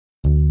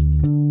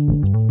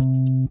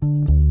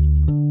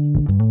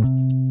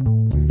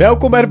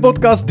Welkom bij de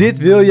podcast Dit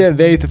Wil Je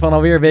Weten van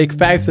alweer week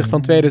 50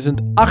 van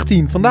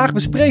 2018. Vandaag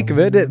bespreken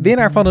we de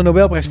winnaar van de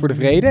Nobelprijs voor de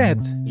Vrede,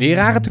 het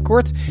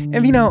lerarentekort.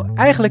 En wie nou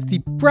eigenlijk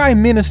die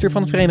prime minister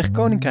van het Verenigd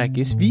Koninkrijk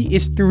is. Wie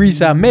is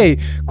Theresa May?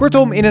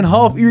 Kortom, in een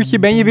half uurtje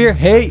ben je weer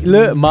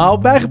helemaal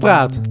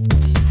bijgepraat.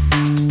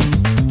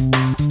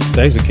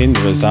 Deze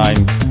kinderen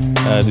zijn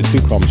de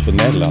toekomst van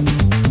Nederland.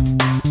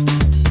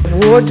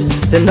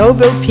 Award the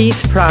Nobel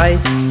Peace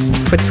Prize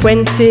for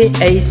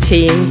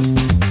 2018.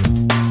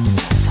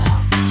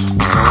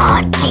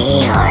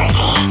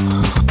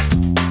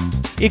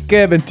 Ik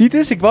ben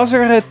Titus, ik was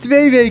er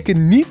 2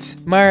 weken niet,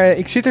 maar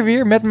ik zit er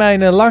weer met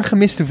mijn lang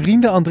gemiste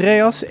vrienden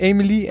Andreas,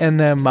 Emily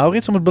en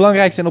Maurits om het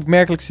belangrijkste en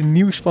opmerkelijkste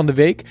nieuws van de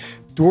week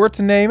door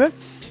te nemen.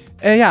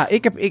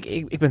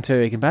 Ik ben 2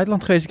 weken in het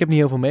buitenland geweest, ik heb niet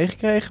heel veel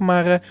meegekregen,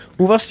 maar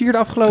hoe was het hier de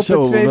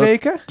afgelopen 2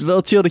 weken?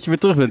 Wel chill dat je weer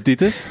terug bent,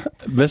 Titus.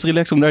 Best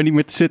relaxed om daar niet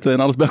meer te zitten en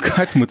alles bij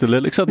elkaar te moeten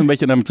lullen. Ik zat een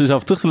beetje naar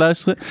mezelf terug te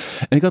luisteren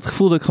en ik had het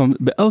gevoel dat ik gewoon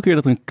bij elke keer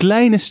dat er een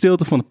kleine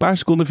stilte van een paar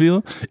seconden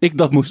viel, ik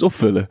dat moest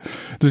opvullen.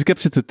 Dus ik heb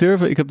zitten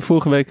turven, ik heb de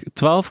vorige week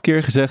 12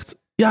 keer gezegd,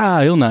 ja,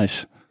 heel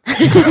nice.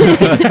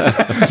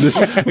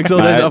 Dus ik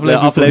zal deze de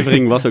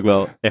aflevering was ook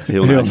wel echt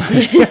heel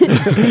nice.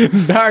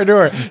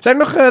 Daardoor.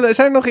 Zijn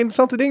er nog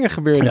interessante dingen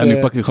gebeurd? Ja, nu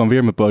pak ik gewoon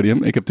weer mijn podium.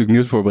 Ik heb natuurlijk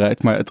nieuws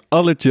voorbereid, maar het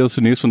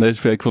allerchillste nieuws van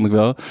deze week vond ik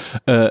wel.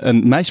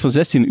 Een meisje van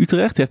 16 in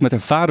Utrecht heeft met haar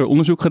vader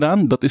onderzoek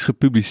gedaan. Dat is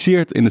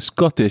gepubliceerd in de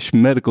Scottish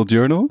Medical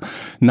Journal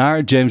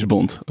naar James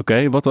Bond.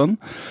 Oké, wat dan?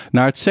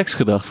 Naar het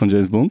seksgedrag van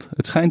James Bond.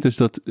 Het schijnt dus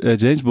dat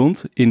James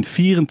Bond in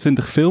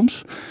 24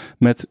 films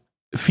met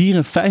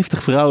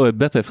 54 vrouwen het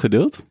bed heeft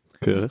gedeeld.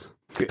 Keurig.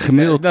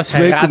 Gemiddeld dat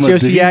zijn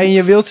ratio's die jij in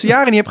je wildste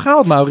jaren niet hebt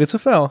gehaald, Maurits,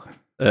 of wel?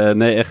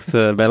 Nee, echt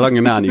bij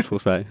lange na niet,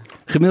 volgens mij.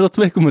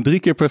 Gemiddeld 2,3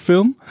 keer per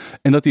film.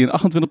 En dat hij in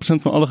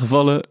 28% van alle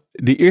gevallen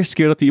de eerste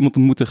keer dat hij iemand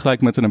ontmoette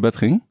gelijk met haar naar bed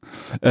ging.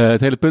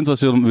 Het hele punt wat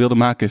ze wilden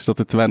maken is dat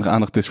er te weinig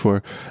aandacht is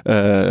voor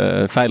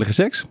veilige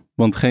seks.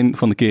 Want geen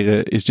van de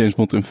keren is James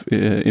Bond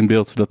in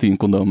beeld dat hij een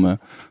condoom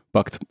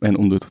pakt en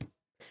omdoet.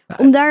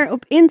 Om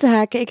daarop in te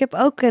haken, ik heb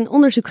ook een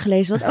onderzoek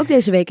gelezen wat ook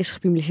deze week is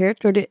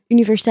gepubliceerd door de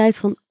Universiteit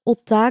van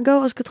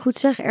Otago, als ik het goed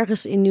zeg,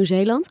 ergens in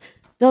Nieuw-Zeeland,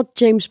 dat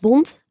James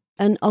Bond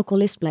een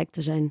alcoholist blijkt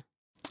te zijn.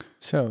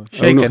 Zo,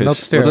 shake en not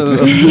stir. Wat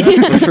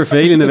een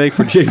vervelende week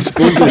voor James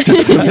Bond is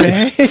dit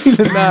geweest. Een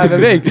hele nare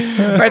week.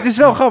 Maar het is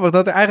wel grappig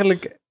dat het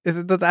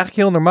eigenlijk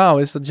heel normaal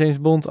is dat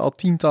James Bond al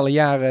tientallen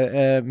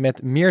jaren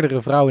met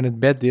meerdere vrouwen in het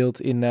bed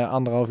deelt in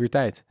 1,5 uur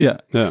tijd. Ja,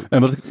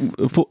 en wat ik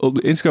op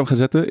de Instagram ga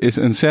zetten is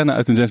een scène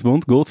uit een James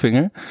Bond,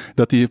 Goldfinger,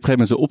 dat hij op een gegeven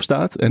moment zo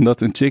opstaat en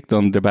dat een chick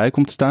dan erbij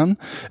komt staan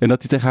en dat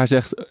hij tegen haar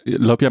zegt,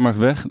 loop jij maar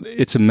weg,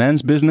 it's a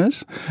man's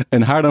business.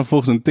 En haar dan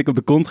volgens een tik op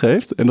de kont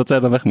geeft en dat zij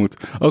dan weg moet.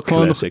 Ook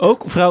gewoon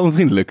ook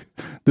vrouwenvriendelijk.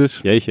 Dus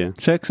Jeetje.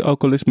 Seks,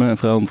 alcoholisme en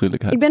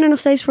vrouwenvriendelijkheid. Ik ben er nog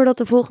steeds voor dat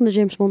de volgende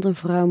James Bond een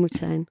vrouw moet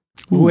zijn.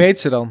 Hoe heet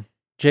ze dan?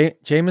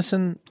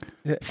 Jameson?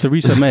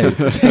 Theresa May.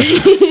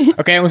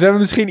 Oké, jongens, we hebben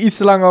misschien iets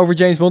te lang over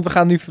James Bond. We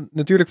gaan nu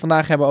natuurlijk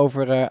vandaag hebben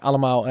over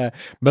allemaal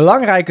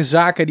belangrijke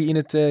zaken die in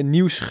het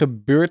nieuws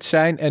gebeurd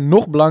zijn. En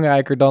nog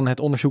belangrijker dan het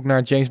onderzoek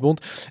naar James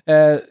Bond.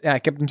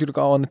 Ik heb natuurlijk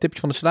al een tipje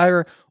van de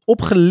sluier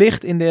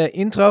opgelicht in de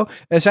intro.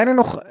 Zijn er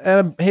nog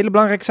hele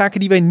belangrijke zaken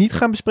die wij niet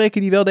gaan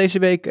bespreken, die wel deze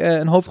week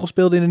een hoofdrol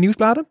speelden in de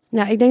nieuwsbladen?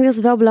 Nou, ik denk dat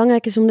het wel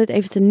belangrijk is om dit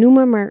even te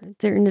noemen, maar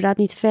er inderdaad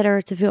niet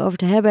verder te veel over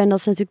te hebben. En dat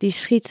is natuurlijk die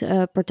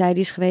schietpartij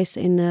die is geweest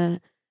in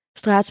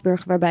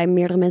Straatsburg, waarbij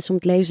meerdere mensen om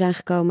het leven zijn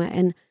gekomen.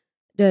 En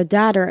de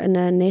dader,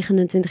 een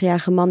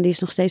 29-jarige man, die is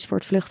nog steeds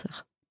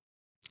voortvluchtig.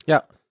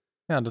 Ja,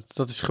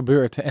 dat is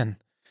gebeurd en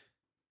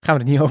gaan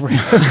we het niet over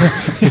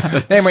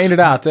hebben. Nee, maar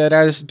inderdaad,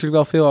 daar is natuurlijk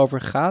wel veel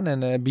over gegaan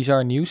en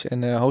bizar nieuws.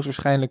 En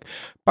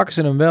hoogstwaarschijnlijk pakken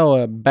ze hem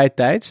wel bij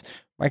tijds.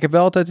 Maar ik heb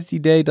wel altijd het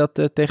idee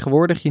dat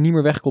tegenwoordig je niet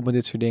meer wegkomt met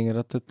dit soort dingen.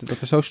 Dat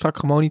er zo strak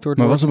gemonitord wordt.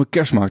 Maar was op een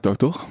kerstmarkt ook,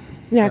 toch?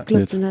 Ja,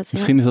 klopt inderdaad.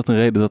 Misschien is dat een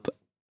reden dat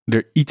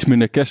er iets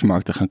minder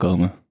kerstmarkten gaan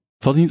komen.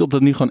 Valt het niet op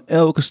dat nu gewoon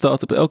elke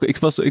stad,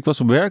 ik was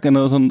op werk en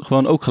dan was dan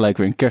gewoon ook gelijk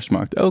weer een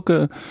kerstmarkt.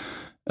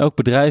 Elk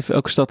bedrijf,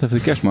 elke stad heeft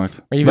een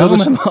kerstmarkt. Maar waarom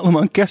hebben we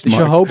allemaal een kerstmarkt?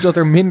 Dus je hoopt dat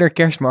er minder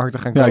kerstmarkten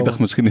gaan komen? Ja, ik dacht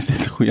misschien is dit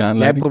een goede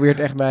aanleiding. Jij probeert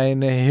echt bij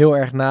een heel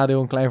erg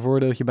nadeel een klein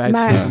voordeeltje bij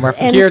te sturen. Maar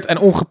verkeerd en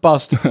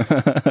ongepast.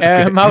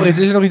 Maurits,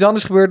 is er nog iets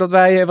anders gebeurd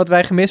wat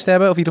wij gemist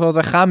hebben? Of in ieder geval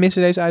wat wij gaan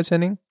missen deze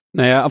uitzending?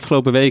 Nou ja,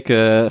 afgelopen week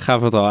gaven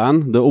we het al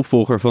aan. De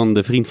opvolger van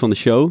de vriend van de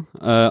show,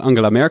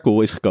 Angela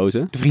Merkel, is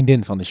gekozen. De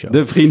vriendin van de show.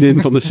 De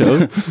vriendin van de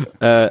show.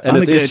 En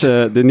het is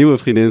de nieuwe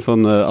vriendin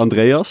van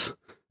Andreas.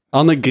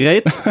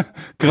 Annegreet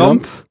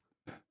Kramp.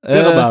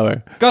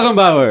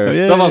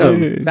 Karrenbauer. Dat was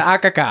hem. De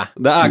AKK.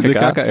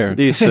 De KKR.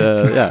 Die is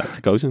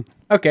gekozen.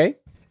 Oké.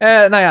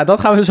 Dat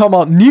gaan we dus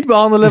allemaal niet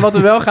behandelen. Wat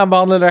we wel gaan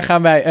behandelen, daar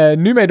gaan wij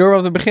nu mee door.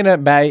 Want we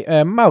beginnen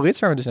bij Maurits,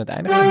 waar we dus net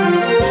eindigen.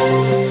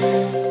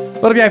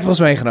 Wat heb jij voor ons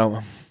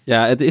meegenomen?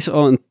 Ja, het is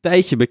al een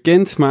tijdje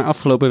bekend, maar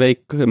afgelopen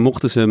week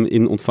mochten ze hem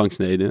in ontvangst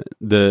nemen.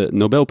 De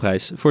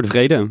Nobelprijs voor de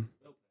Vrede.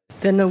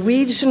 The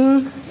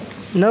Norwegian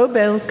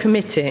Nobel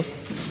Committee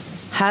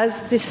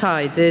has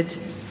decided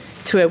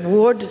to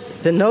award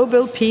the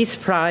Nobel Peace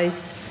Prize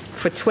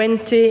for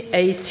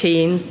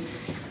 2018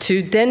 to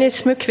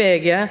Denis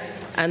Mukwege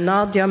and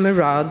Nadia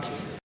Murad.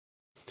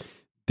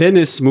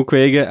 Denis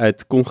Mukwege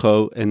uit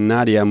Congo en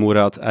Nadia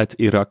Murad uit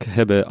Irak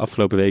hebben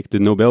afgelopen week de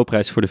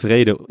Nobelprijs voor de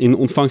Vrede in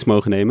ontvangst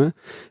mogen nemen.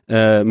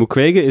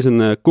 Mukwege is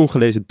een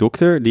Congolese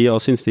dokter die al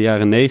sinds de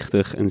jaren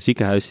 90 een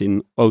ziekenhuis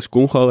in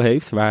Oost-Congo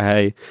heeft, waar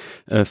hij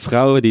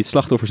vrouwen die het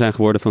slachtoffer zijn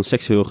geworden van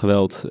seksueel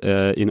geweld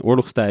in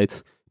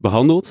oorlogstijd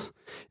behandelt.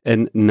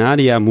 En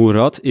Nadia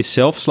Murad is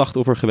zelf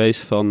slachtoffer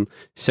geweest van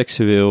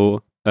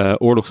seksueel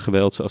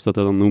oorlogsgeweld, zoals dat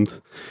dan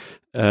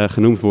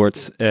genoemd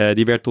wordt.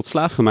 Die werd tot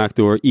slaaf gemaakt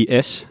door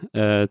IS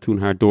toen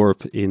haar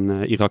dorp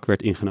in Irak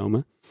werd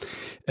ingenomen.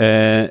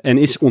 En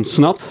is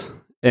ontsnapt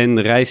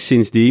en reist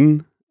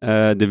sindsdien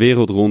de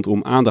wereld rond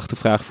om aandacht te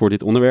vragen voor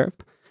dit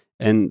onderwerp.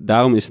 En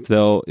daarom is het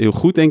wel heel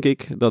goed, denk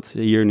ik, dat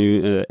hier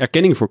nu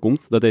erkenning voor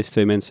komt dat deze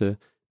twee mensen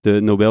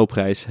de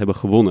Nobelprijs hebben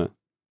gewonnen.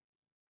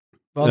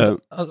 Want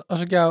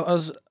als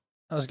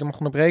ik hem mag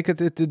onderbreken,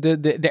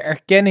 de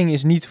erkenning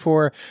is niet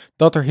voor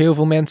dat er heel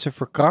veel mensen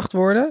verkracht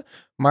worden,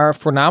 maar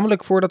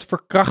voornamelijk voor dat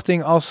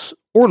verkrachting als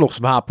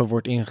oorlogswapen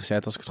wordt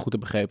ingezet, als ik het goed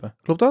heb begrepen.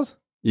 Klopt dat?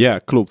 Ja,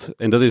 klopt.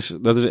 En dat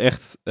is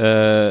echt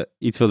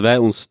iets wat wij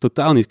ons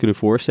totaal niet kunnen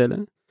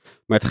voorstellen.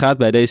 Maar het gaat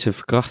bij deze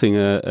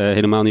verkrachtingen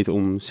helemaal niet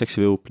om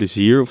seksueel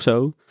plezier of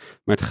zo.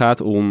 Maar het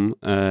gaat om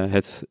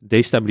het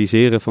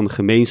destabiliseren van de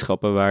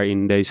gemeenschappen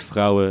waarin deze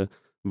vrouwen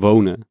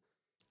wonen.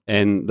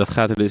 En dat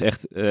gaat er dus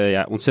echt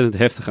ontzettend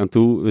heftig aan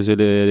toe. We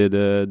zullen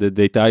de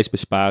details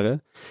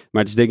besparen.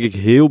 Maar het is denk ik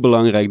heel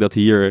belangrijk dat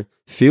hier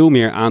veel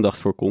meer aandacht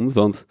voor komt.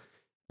 Want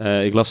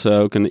ik las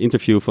ook een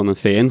interview van een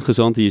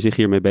VN-gezant die zich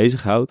hiermee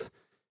bezighoudt.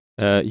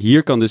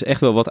 Hier kan dus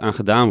echt wel wat aan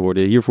gedaan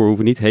worden. Hiervoor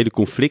hoeven niet hele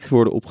conflicten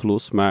worden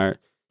opgelost. Maar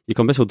je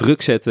kan best wel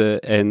druk zetten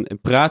en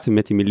praten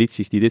met die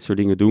milities die dit soort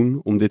dingen doen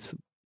om dit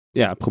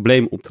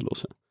probleem op te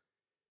lossen.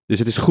 Dus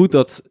het is goed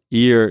dat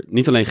hier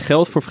niet alleen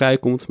geld voor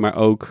vrijkomt, maar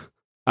ook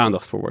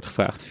aandacht voor wordt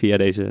gevraagd via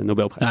deze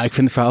Nobelprijs. Ja, ik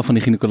vind het verhaal van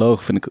die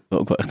gynaecoloog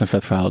ook wel echt een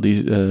vet verhaal.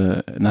 Die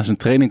na zijn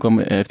training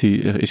is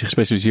hij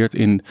gespecialiseerd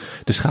in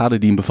de schade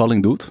die een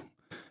bevalling doet.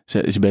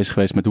 Ze is bezig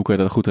geweest met hoe kun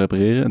je dat goed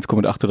repareren. En toen kom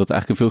je erachter dat er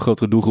eigenlijk een veel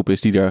grotere doelgroep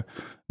is die daar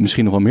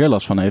misschien nog wel meer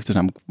last van heeft. Dus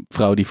namelijk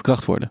vrouwen die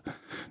verkracht worden.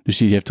 Dus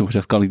die heeft toen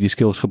gezegd, kan ik die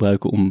skills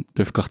gebruiken om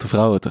de verkrachte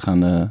vrouwen te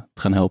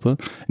gaan helpen.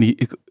 En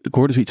ik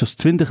hoorde zoiets als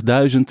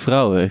 20.000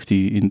 vrouwen heeft hij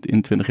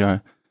in 20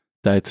 jaar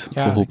tijd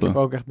geholpen. Ik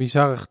heb ook echt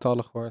bizarre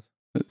getallen gehoord.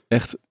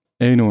 Echt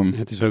enorm.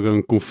 Het is ook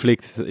een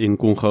conflict in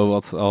Congo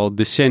wat al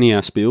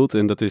decennia speelt.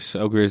 En dat is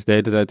ook weer de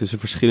hele tijd tussen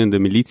verschillende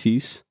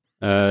milities.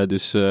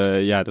 Dat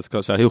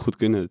zou heel goed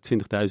kunnen,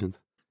 20.000.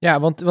 Ja,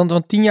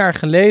 want 10 jaar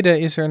geleden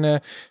is er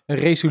een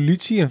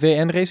resolutie, een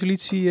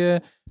VN-resolutie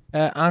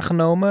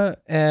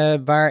aangenomen,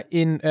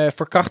 waarin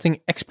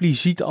verkrachting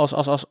expliciet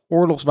als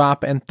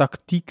oorlogswapen en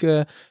tactiek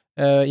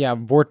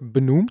wordt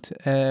benoemd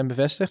en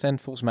bevestigd. En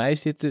volgens mij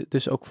is dit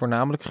dus ook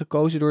voornamelijk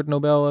gekozen door het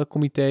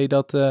Nobelcomité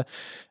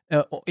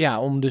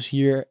om dus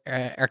hier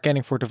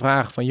erkenning voor te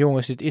vragen van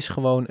jongens, dit is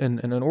gewoon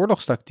een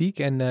oorlogstactiek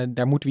en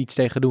daar moeten we iets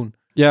tegen doen.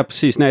 Ja,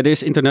 precies. Nee, er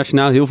is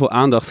internationaal heel veel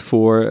aandacht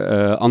voor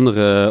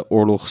andere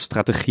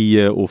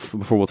oorlogsstrategieën of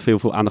bijvoorbeeld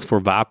veel aandacht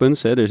voor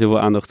wapens. Hè. Er is heel veel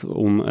aandacht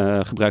om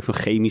gebruik van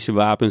chemische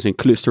wapens en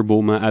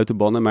clusterbommen uit te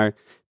bannen. Maar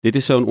dit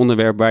is zo'n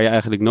onderwerp waar je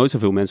eigenlijk nooit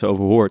zoveel mensen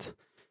over hoort.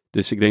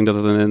 Dus ik denk dat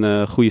het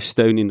een goede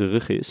steun in de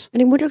rug is. En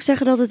ik moet ook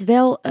zeggen dat het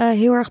wel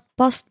heel erg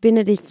past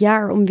binnen dit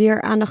jaar om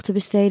weer aandacht te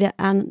besteden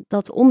aan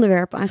dat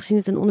onderwerp. Aangezien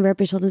het een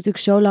onderwerp is wat natuurlijk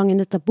zo lang in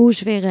de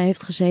taboesferen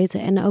heeft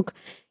gezeten. En ook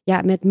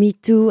met Me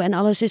Too en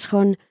alles is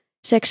gewoon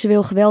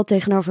seksueel geweld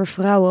tegenover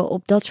vrouwen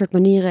op dat soort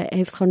manieren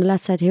heeft gewoon de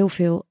laatste tijd heel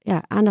veel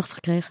aandacht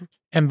gekregen.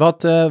 En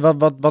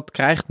wat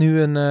krijgt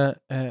nu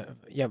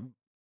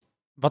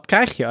wat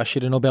krijg je als je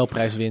de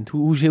Nobelprijs wint?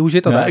 Hoe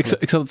zit dat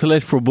eigenlijk? Ik zat het te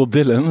lezen voor Bob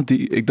Dylan, want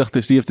ik dacht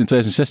dus die heeft in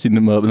 2016 de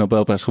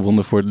Nobelprijs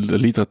gewonnen voor de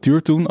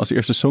literatuur toen, als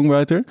eerste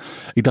songwriter.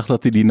 Ik dacht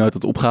dat hij die nooit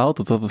had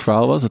opgehaald, dat het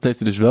verhaal was. Dat heeft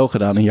hij dus wel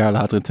gedaan een jaar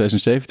later in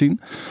 2017.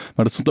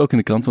 Maar dat stond ook in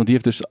de krant, want die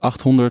heeft dus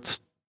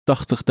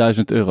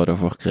 €880.000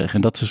 daarvoor gekregen.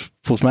 En dat is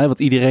volgens mij wat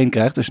iedereen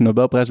krijgt als je een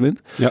Nobelprijs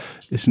wint. Ja.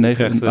 Is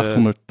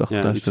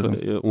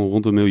 €880.000.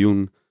 Rond €1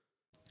 miljoen.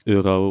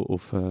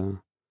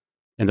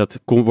 En dat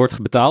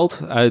wordt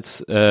betaald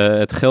uit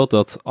het geld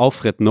dat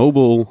Alfred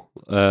Nobel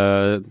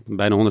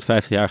bijna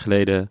 150 jaar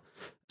geleden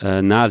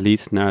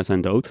naliet na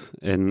zijn dood.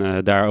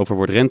 En daarover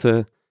wordt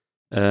rente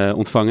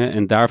ontvangen.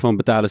 En daarvan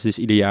betalen ze dus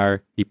ieder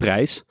jaar die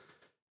prijs.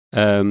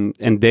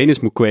 En Denis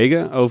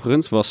Mukwege,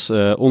 overigens, was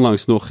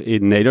onlangs nog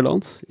in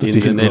Nederland. In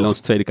de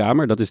Nederlandse Tweede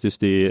Kamer. Dat is dus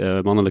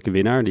die mannelijke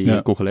winnaar,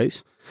 die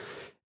Congolees.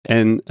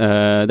 En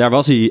daar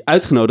was hij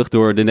uitgenodigd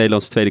door de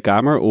Nederlandse Tweede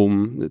Kamer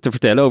om te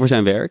vertellen over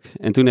zijn werk.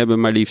 En toen hebben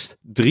maar liefst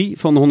 3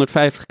 van de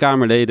 150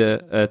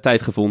 Kamerleden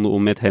tijd gevonden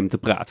om met hem te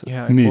praten.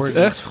 Ja, ik hoorde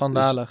echt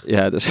schandalig.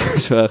 Dus, dat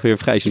is wel weer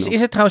vrij gênant. Is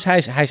het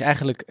trouwens, hij is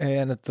eigenlijk,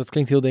 dat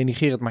klinkt heel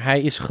denigrerend, maar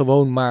hij is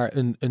gewoon maar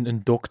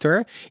een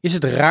dokter. Is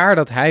het raar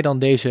dat hij dan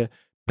deze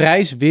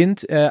prijs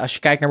wint? Als je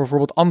kijkt naar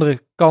bijvoorbeeld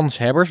andere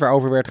kanshebbers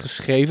waarover werd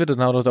geschreven, dan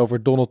hadden we het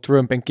over Donald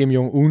Trump en Kim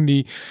Jong-un,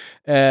 die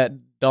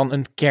dan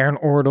een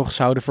kernoorlog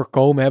zouden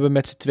voorkomen hebben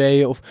met z'n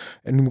tweeën. Of,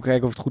 nu moet ik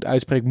kijken of ik het goed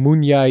uitspreek,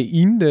 Moon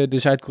Jae-in, de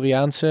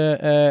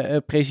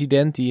Zuid-Koreaanse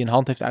president die een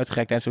hand heeft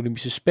uitgereikt tijdens de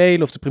Olympische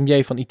Spelen. Of de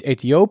premier van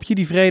Ethiopië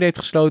die vrede heeft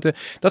gesloten.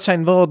 Dat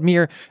zijn wel wat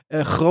meer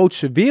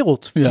grootse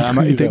wereldfiguren. Ja,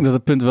 maar ik denk dat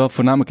het punt wel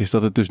voornamelijk is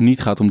dat het dus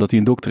niet gaat omdat hij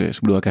een dokter is. Ik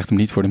bedoel, hij krijgt hem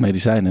niet voor de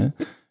medicijnen.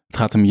 Het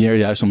gaat hem hier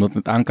juist om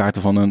het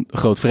aankaarten van een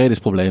groot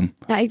vredesprobleem.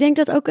 Ja, ik denk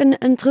dat ook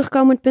een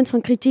terugkomend punt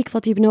van kritiek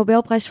wat die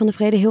Nobelprijs van de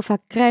Vrede heel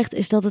vaak krijgt,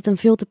 is dat het een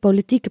veel te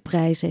politieke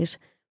prijs is.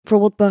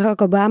 Bijvoorbeeld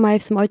Barack Obama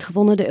heeft hem ooit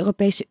gewonnen, de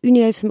Europese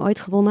Unie heeft hem ooit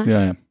gewonnen.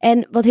 Ja.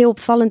 En wat heel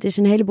opvallend is,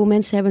 een heleboel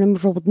mensen hebben hem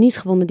bijvoorbeeld niet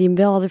gewonnen die hem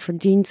wel hadden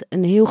verdiend.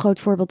 Een heel groot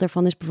voorbeeld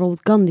daarvan is bijvoorbeeld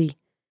Gandhi.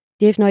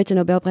 Die heeft nooit de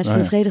Nobelprijs van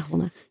de Vrede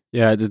gewonnen.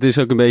 Ja, dat is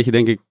ook een beetje,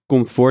 denk ik,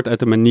 komt voort uit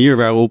de manier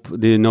waarop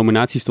de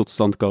nominaties tot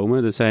stand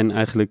komen. Er zijn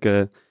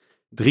eigenlijk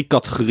 3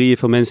 categorieën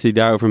van mensen die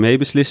daarover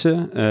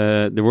meebeslissen.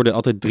 Er worden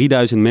altijd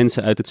 3000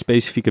 mensen uit het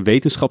specifieke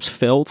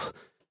wetenschapsveld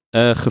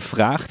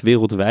gevraagd,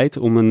 wereldwijd,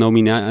 om een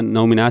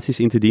nominaties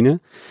in te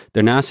dienen.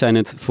 Daarnaast zijn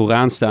het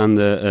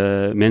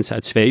vooraanstaande mensen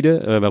uit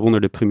Zweden,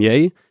 waaronder de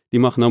premier, die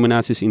mag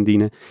nominaties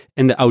indienen,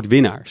 en de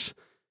oud-winnaars.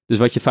 Dus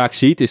wat je vaak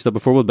ziet is dat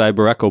bijvoorbeeld bij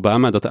Barack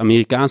Obama dat de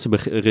Amerikaanse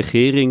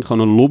regering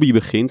gewoon een lobby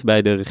begint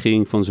bij de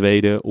regering van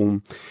Zweden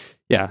om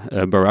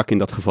Barack in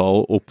dat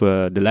geval op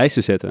de lijst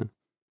te zetten.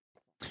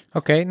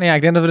 Oké, nou ja,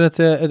 ik denk dat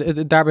we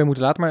het daarbij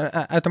moeten laten. Maar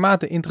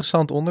uitermate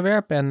interessant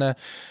onderwerp. En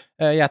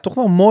toch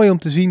wel mooi om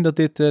te zien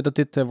dat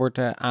dit wordt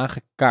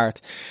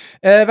aangekaart.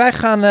 Wij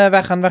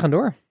gaan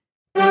door.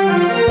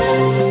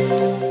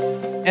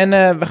 En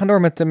we gaan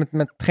door met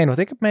hetgeen wat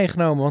ik heb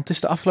meegenomen. Want het is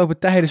de afgelopen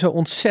tijden zo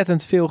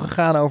ontzettend veel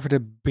gegaan over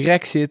de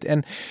Brexit.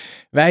 En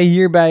wij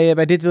hier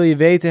bij Dit Wil Je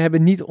Weten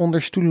hebben niet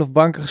onder stoelen of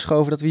banken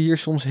geschoven dat we hier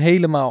soms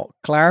helemaal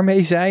klaar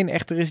mee zijn.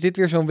 Echter is dit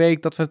weer zo'n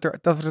week dat we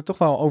het er toch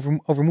wel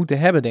over moeten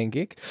hebben, denk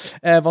ik.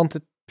 Want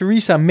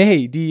Theresa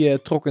May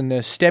die trok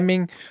een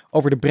stemming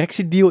over de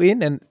Brexit-deal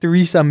in. En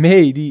Theresa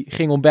May die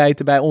ging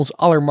ontbijten bij ons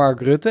aller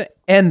Mark Rutte.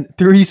 En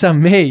Theresa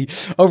May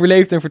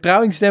overleefde een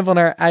vertrouwingsstem van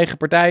haar eigen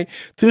partij.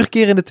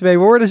 Terugkerende 2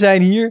 woorden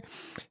zijn hier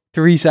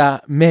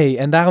Theresa May.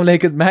 En daarom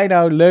leek het mij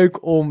nou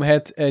leuk om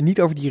het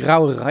niet over die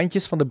rauwe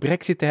randjes van de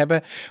Brexit te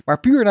hebben, maar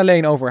puur en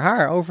alleen over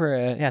haar,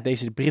 over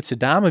deze Britse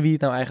dame, wie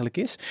het nou eigenlijk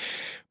is.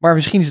 Maar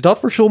misschien is dat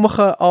voor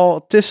sommigen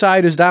al te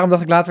saai, dus daarom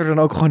dacht ik, laten we er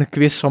dan ook gewoon een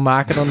quiz van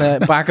maken. Dan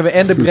maken we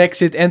en de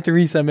Brexit en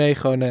Theresa May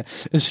gewoon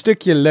een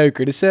stukje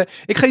leuker. Dus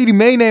ik ga jullie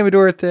meenemen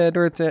door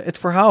het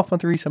verhaal van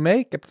Theresa May.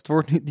 Ik heb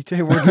die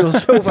 2 woorden nu al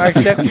zo vaak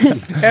gezegd.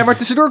 Maar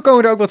tussendoor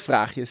komen er ook wat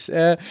vraagjes.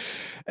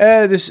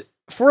 Dus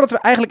voordat we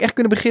eigenlijk echt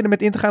kunnen beginnen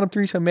met in te gaan op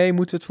Theresa May,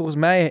 moeten we het volgens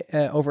mij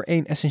over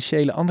 1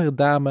 essentiële andere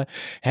dame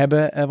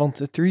hebben.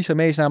 Want Theresa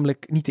May is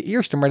namelijk niet de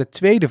eerste, maar de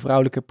tweede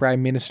vrouwelijke prime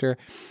minister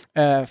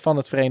van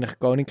het Verenigd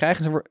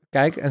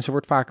Koninkrijk. En ze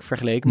wordt vaak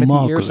vergeleken met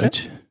die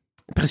eerste.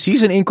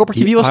 Precies, een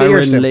inkoppertje. Wie was de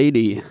eerste?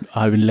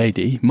 Iron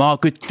Lady.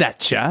 Margaret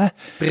Thatcher.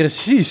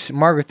 Precies,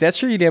 Margaret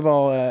Thatcher. Jullie hebben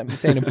al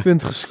meteen een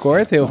punt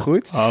gescoord. Heel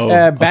goed.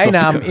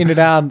 Bijnaam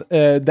inderdaad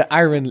de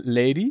Iron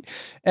Lady.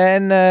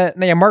 En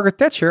Margaret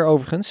Thatcher,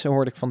 overigens,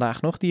 hoorde ik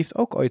vandaag nog, die heeft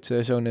ook ooit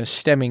zo'n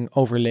stemming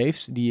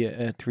overleefd, die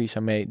Theresa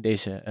May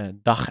deze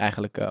dag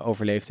eigenlijk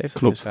overleefd heeft.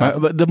 Klopt,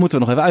 maar dat moeten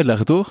we nog even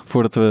uitleggen, toch?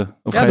 Voordat we...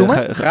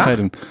 Ga je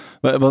doen?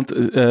 Want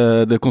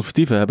de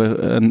conservatieven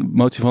hebben een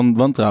motie van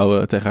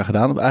wantrouwen tegen haar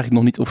gedaan. Eigenlijk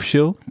nog niet officieel.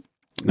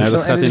 Nou,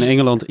 dat gaat in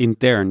Engeland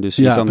intern. Dus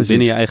je kan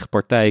binnen je eigen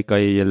partij kan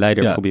je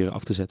leider proberen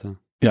af te zetten.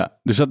 Ja,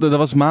 dus dat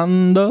was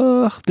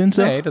maandag,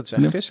 dinsdag? Nee, dat is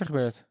echt gisteren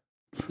gebeurd.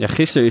 Ja,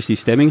 gisteren is die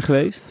stemming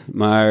geweest,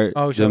 maar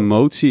de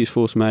motie is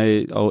volgens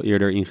mij al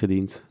eerder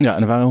ingediend. Ja,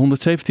 en er waren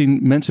 117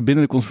 mensen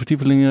binnen de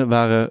conservatievelingen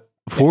waren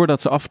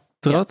voordat ze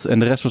aftrad en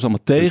de rest was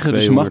allemaal tegen,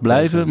 dus ze mag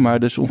blijven, tegen. Maar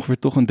dus ongeveer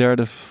toch een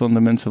derde van de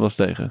mensen was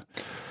tegen.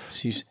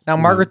 Precies. Nou,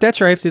 Margaret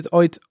Thatcher heeft dit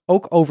ooit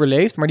ook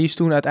overleefd, maar die is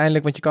toen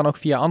uiteindelijk, want je kan ook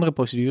via andere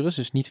procedures,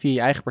 dus niet via je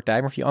eigen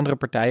partij, maar via andere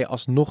partijen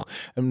alsnog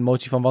een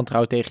motie van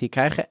wantrouwen tegen je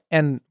krijgen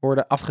en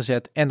worden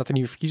afgezet en dat er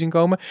nieuwe verkiezingen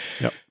komen.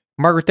 Ja.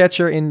 Margaret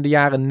Thatcher in de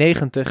jaren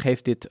 90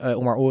 heeft dit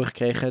om haar oren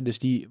gekregen. Dus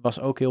die was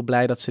ook heel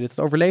blij dat ze dit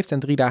had overleefd. En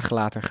 3 dagen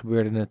later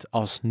gebeurde het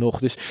alsnog.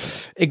 Dus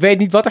ik weet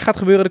niet wat er gaat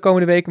gebeuren de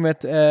komende weken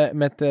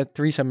met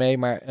Theresa May.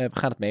 Maar we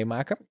gaan het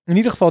meemaken. In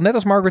ieder geval, net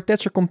als Margaret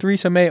Thatcher komt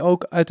Theresa May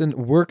ook uit een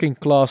working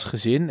class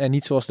gezin. En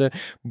niet zoals de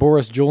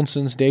Boris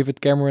Johnsons, David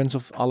Camerons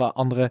of alle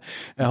andere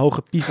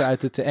hoge pieven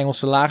uit het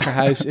Engelse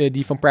lagerhuis.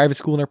 Die van private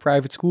school naar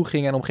private school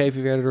gingen en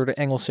omgeven werden door de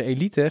Engelse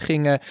elite.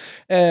 Ging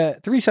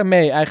Theresa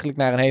May eigenlijk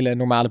naar een hele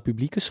normale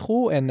publieke school.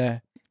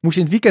 En moest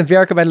in het weekend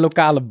werken bij de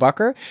lokale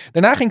bakker.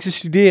 Daarna ging ze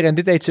studeren en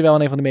dit deed ze wel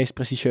in een van de meest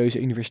prestigieuze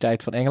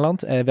universiteiten van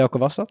Engeland. Welke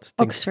was dat?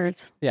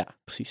 Oxford. Ja,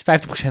 precies. 50%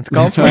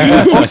 kans,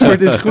 maar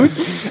Oxford is goed.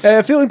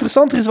 Veel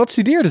interessanter is, wat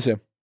studeerde ze?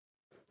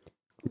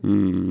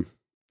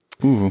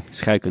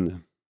 Scheikunde.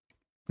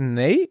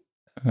 Nee.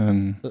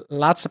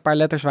 Laatste paar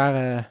letters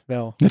waren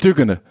wel...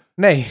 Natuurkunde.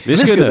 Nee.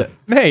 Wiskunde.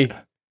 Nee.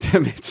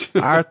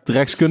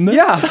 Aardrijkskunde?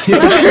 Ja,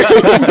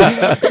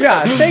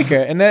 ja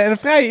zeker. En een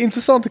vrij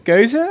interessante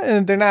keuze.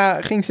 En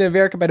daarna ging ze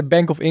werken bij de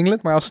Bank of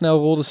England, maar al snel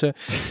rolde ze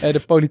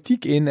de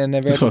politiek in. En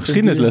dat is gewoon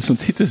geschiedenisles van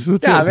Titus.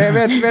 Ja,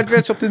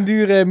 werd ze op den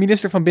duur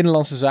minister van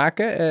Binnenlandse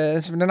Zaken.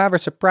 Daarna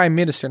werd ze prime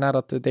minister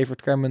nadat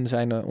David Cameron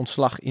zijn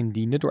ontslag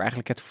indiende door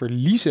eigenlijk het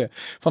verliezen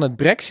van het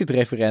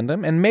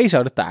Brexit-referendum. En May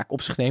zou de taak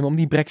op zich nemen om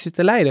die Brexit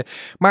te leiden.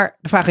 Maar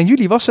de vraag aan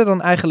jullie, was ze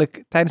dan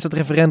eigenlijk tijdens dat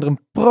referendum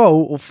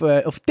pro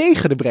of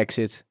tegen de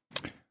Brexit?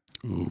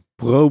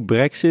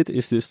 Pro-Brexit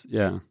is dus,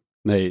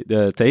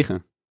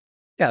 tegen.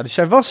 Ja, dus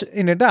zij was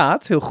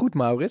inderdaad, heel goed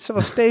Maurits, ze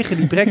was tegen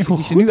die Brexit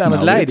die ze nu aan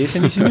het leiden is.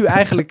 En die ze nu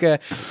eigenlijk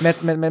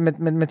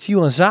met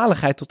ziel en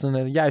zaligheid tot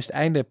een juist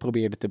einde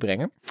probeerde te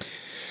brengen.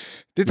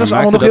 Dit was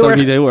allemaal nog dat ook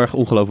niet heel erg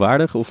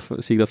ongeloofwaardig, of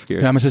zie ik dat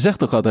verkeerd? Ja, maar ze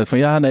zegt ook altijd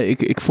van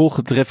ik volg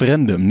het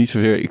referendum. Niet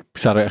zozeer, ik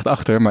sta er echt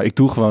achter, maar ik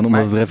doe gewoon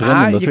omdat het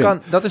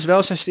referendum dat is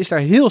wel, zij is daar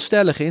heel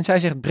stellig in. Zij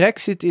zegt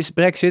Brexit is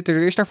Brexit,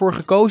 er is daarvoor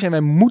gekozen en wij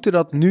moeten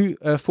dat nu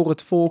voor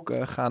het volk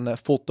gaan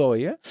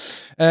voltooien.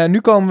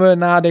 Nu komen we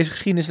na deze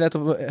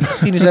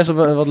geschiedenisles op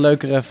wat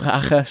leukere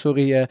vragen,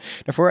 sorry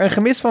daarvoor. Een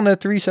gemis van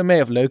Theresa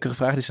May, of leukere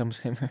vraag, is dan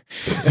misschien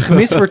een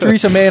gemis voor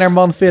Theresa May en haar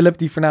man Philip,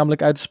 die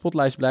voornamelijk uit de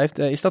spotlights blijft,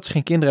 is dat ze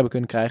geen kinderen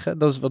hebben kunnen krijgen.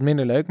 Dat is wat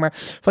minder leuk. Maar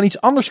van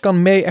iets anders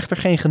kan May echter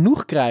geen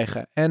genoeg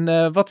krijgen.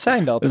 En wat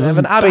zijn dat? We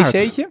hebben een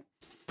ABC'tje.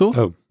 Toch?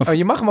 Oh,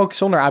 je mag hem ook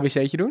zonder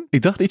ABC'tje doen.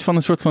 Ik dacht iets van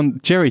een soort van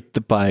cherry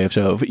pie of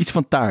zo. Of iets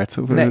van taart.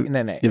 Of,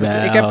 nee.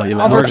 Jawel, ik heb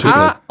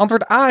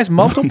antwoord A is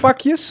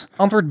mantelpakjes.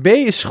 Antwoord B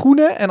is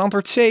schoenen. En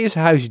antwoord C is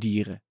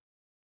huisdieren.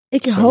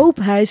 Ik hoop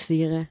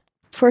huisdieren.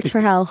 Voor het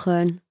verhaal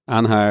gewoon.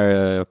 Aan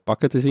haar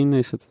pakken te zien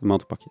is het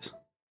mantelpakjes.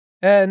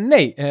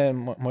 Nee,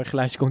 mooi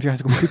geluidje komt hier uit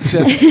de computer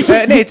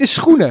zetten. Nee, het is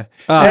schoenen.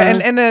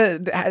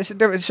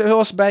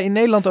 Zoals in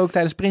Nederland ook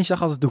tijdens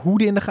Prinsdag altijd de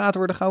hoeden in de gaten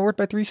worden gehouden, wordt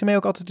bij Theresa May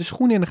ook altijd de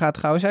schoenen in de gaten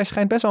gehouden. Zij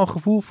schijnt best wel een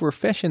gevoel voor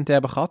fashion te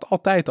hebben gehad,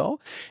 altijd al.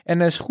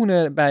 En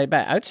schoenen bij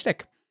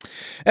uitstek.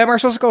 Maar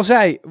zoals ik al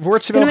zei,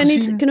 wordt ze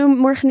Kunnen we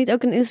morgen niet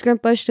ook een Instagram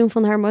post doen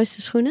van haar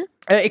mooiste schoenen?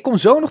 Ik kom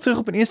zo nog terug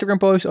op een Instagram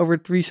post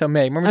over Theresa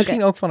May, maar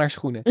misschien ook van haar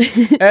schoenen.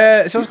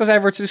 Zoals ik al zei,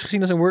 wordt ze dus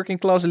gezien als een working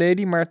class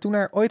lady, maar toen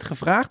haar ooit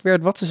gevraagd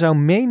werd wat ze zou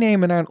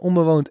meenemen naar een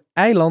onbewoond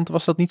eiland,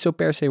 was dat niet zo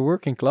per se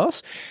working class.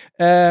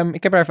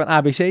 Ik heb er even een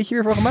ABC'tje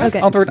weer voor gemaakt.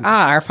 Okay. Antwoord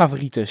A, haar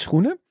favoriete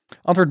schoenen.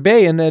 Antwoord B,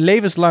 een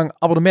levenslang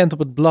abonnement op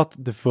het blad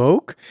The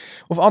Vogue.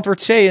 Of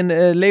antwoord C,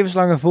 een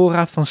levenslange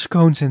voorraad van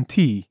scones en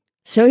tea.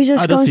 Sowieso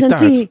scones en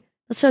tea.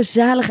 Dat is zo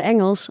zalig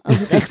Engels, als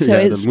het echt zo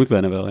is. Dat moet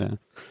bijna wel, ja.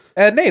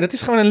 Nee, dat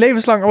is gewoon een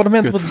levenslang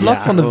abonnement op het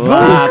blad van de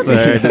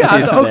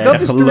Vogue.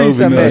 Dat is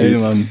Theresa May.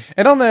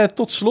 En dan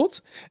tot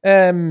slot.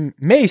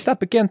 May staat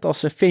bekend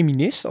als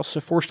feminist, als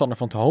voorstander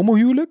van het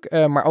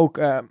homohuwelijk. Maar ook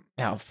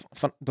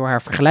door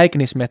haar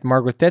vergelijkenis met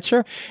Margaret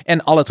Thatcher.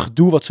 En al het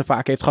gedoe wat ze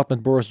vaak heeft gehad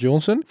met Boris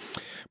Johnson.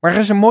 Maar er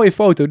is een mooie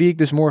foto die ik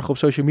dus morgen op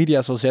social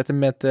media zal zetten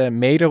met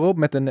May erop.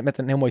 Met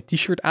een heel mooi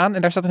t-shirt aan.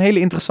 En daar staat een hele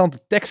interessante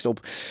tekst op.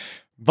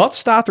 Wat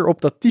staat er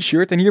op dat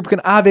t-shirt? En hier heb ik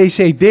een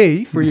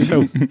ABCD voor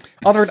jullie.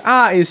 Antwoord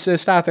A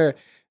staat er,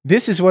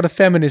 this is what a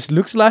feminist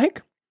looks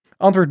like.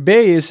 Antwoord B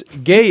is,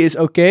 gay is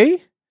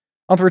okay.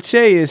 Antwoord C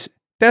is,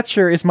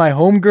 Thatcher is my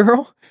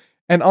homegirl.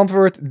 En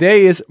antwoord D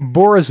is,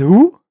 Boris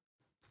who?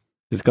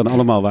 Dit kan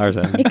allemaal waar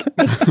zijn.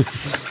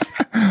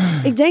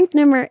 Ik denk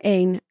nummer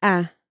 1,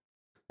 A.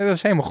 Dat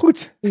is helemaal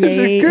goed.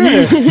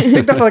 Keurig.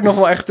 Ik dacht dat ik nog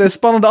wel echt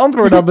spannende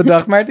antwoorden had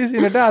bedacht. Maar het is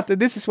inderdaad,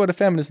 this is what a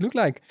feminist look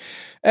like.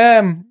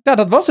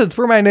 Dat was het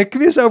voor mijn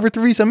quiz over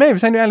Theresa May. We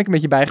zijn nu eindelijk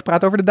een beetje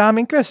bijgepraat over de dame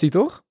in kwestie,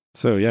 toch?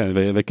 Zo, ja,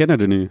 we kennen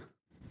haar nu.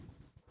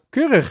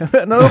 Keurig.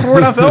 Nog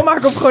woorden aan vuil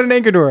maken of gewoon in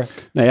één keer door?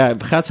 Nou ja,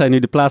 gaat zij nu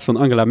de plaats van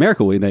Angela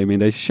Merkel innemen in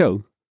deze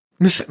show?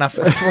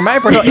 Voor mij,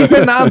 ik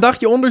ben na een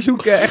dagje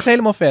onderzoek echt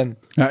helemaal fan.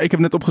 Ja, ik heb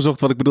net opgezocht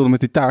wat ik bedoelde met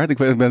die taart. Ik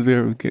weet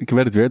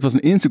het weer. Het was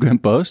een Instagram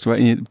post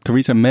waarin je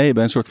Theresa May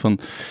bij een soort van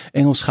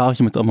Engels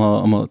schaaltje met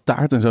allemaal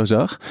taart en zo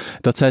zag.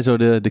 Dat zij zo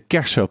de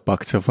kers zo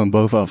pakt, zo van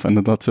bovenaf.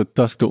 En dat ze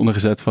task eronder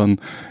gezet van,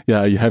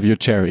 you have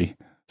your cherry.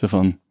 Zo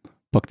van,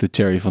 pak de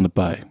cherry van de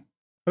pie.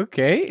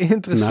 Oké,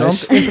 interessant.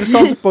 Nice.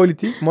 Interessante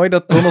politiek. Mooi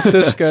dat Donald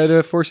Tusk,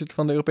 de voorzitter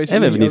van de Europese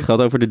Unie... En we hebben het niet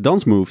gehad over de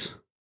dansmoves.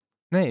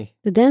 Nee.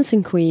 De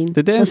Dancing Queen.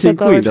 De Dancing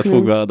Queen,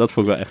 dat vond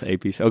ik wel echt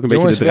episch. Ook een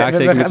beetje de draak.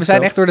 We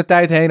zijn echt door de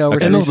tijd heen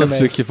over. En nog dat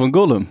stukje van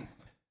Gollum.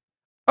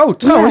 Oh,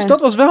 trouwens,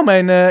 dat was wel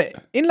mijn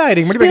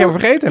inleiding, maar die ben ik even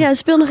vergeten. Ja,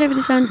 speel nog even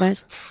de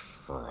soundbite.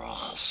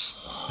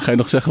 Ga je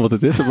nog zeggen wat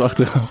het is op de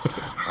achtergrond?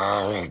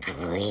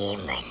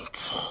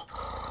 Agreement.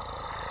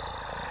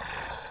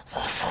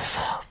 This is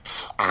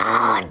it.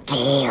 Oh,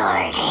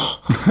 dear.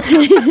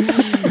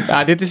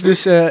 Ja, dit is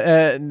dus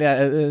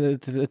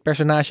het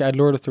personage uit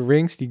Lord of the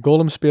Rings die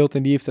Gollum speelt.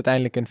 En die heeft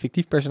uiteindelijk een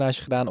fictief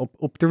personage gedaan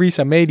op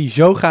Theresa May, die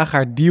zo graag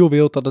haar deal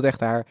wil dat het echt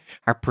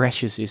haar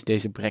precious is,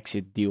 deze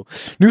Brexit deal.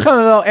 Nu gaan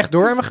we wel echt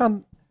door en we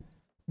gaan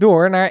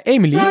door naar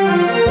Emily.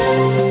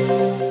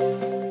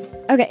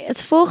 Oké,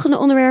 het volgende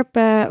onderwerp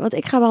wat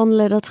ik ga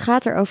behandelen, dat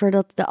gaat erover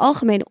dat de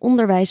Algemene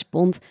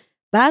Onderwijsbond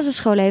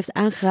basisscholen heeft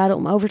aangeraden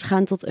om over te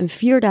gaan tot een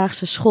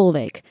 4-daagse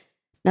schoolweek.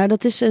 Nou,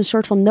 dat is een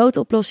soort van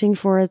noodoplossing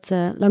voor het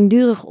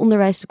langdurig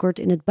onderwijstekort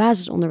in het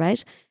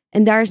basisonderwijs.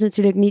 En daar is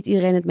natuurlijk niet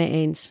iedereen het mee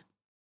eens.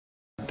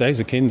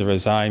 Deze kinderen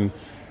zijn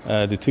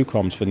de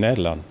toekomst van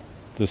Nederland.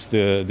 Dus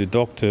de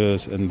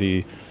dokters en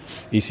de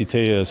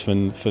ICT'ers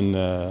van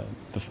de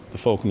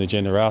volgende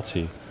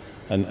generatie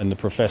en de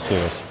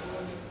professors.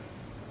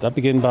 Dat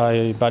begint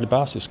bij de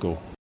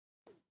basisschool.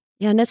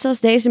 Ja, net zoals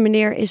deze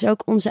meneer is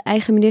ook onze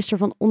eigen minister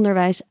van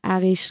Onderwijs,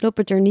 Arie Slob,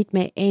 het er niet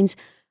mee eens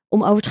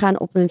om over te gaan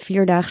op een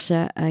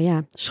 4-daagse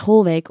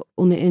schoolweek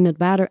in het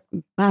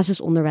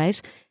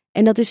basisonderwijs.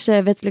 En dat is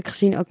wettelijk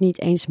gezien ook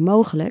niet eens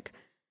mogelijk.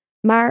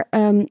 Maar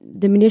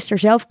de minister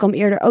zelf kwam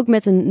eerder ook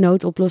met een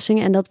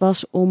noodoplossing. En dat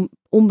was om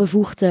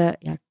onbevoegde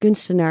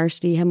kunstenaars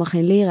die helemaal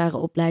geen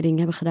lerarenopleiding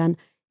hebben gedaan,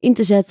 in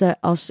te zetten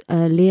als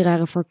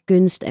leraren voor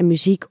kunst en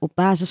muziek op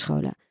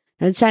basisscholen.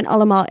 Nou, dit zijn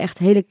allemaal echt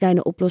hele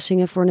kleine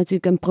oplossingen voor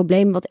natuurlijk een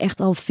probleem wat echt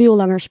al veel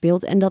langer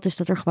speelt. En dat is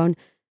dat er gewoon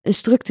een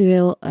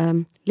structureel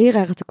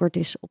lerarentekort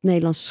is op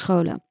Nederlandse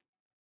scholen.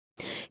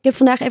 Ik heb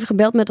vandaag even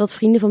gebeld met wat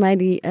vrienden van mij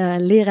die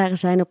leraren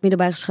zijn op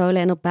middelbare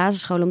scholen en op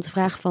basisscholen om te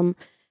vragen van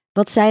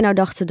wat zij nou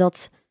dachten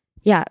dat,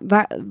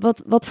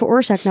 wat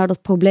veroorzaakt nou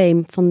dat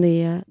probleem van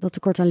dat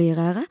tekort aan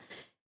leraren.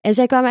 En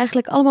zij kwamen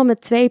eigenlijk allemaal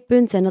met 2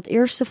 punten. En dat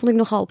eerste vond ik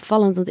nogal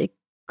opvallend, want ik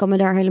kan me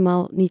daar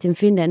helemaal niet in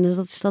vinden. En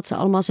dat is dat ze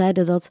allemaal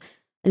zeiden dat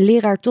een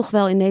leraar toch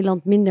wel in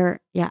Nederland minder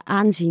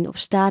aanzien of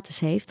status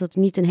heeft. Dat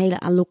het niet een hele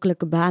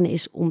aanlokkelijke baan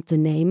is om te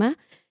nemen.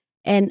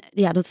 En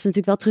ja, dat is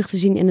natuurlijk wel terug te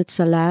zien in het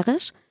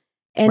salaris.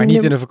 En maar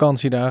niet in de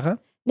vakantiedagen?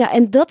 Ja,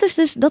 en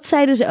dat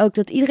zeiden ze ook.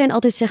 Dat iedereen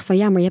altijd zegt van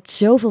maar je hebt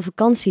zoveel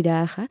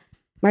vakantiedagen.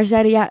 Maar ze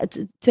zeiden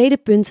het tweede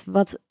punt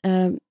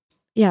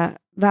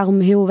waarom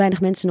heel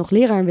weinig mensen nog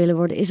leraar willen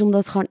worden, is omdat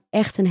het gewoon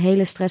echt een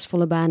hele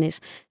stressvolle baan is.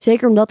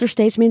 Zeker omdat er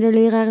steeds minder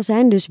leraren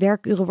zijn, dus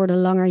werkuren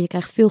worden langer, je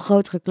krijgt veel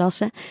grotere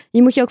klassen.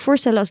 Je moet je ook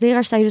voorstellen, als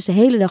leraar sta je dus de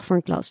hele dag voor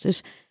een klas.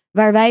 Dus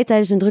waar wij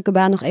tijdens een drukke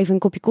baan nog even een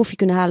kopje koffie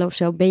kunnen halen of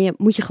zo,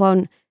 moet je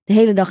gewoon de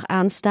hele dag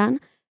aanstaan.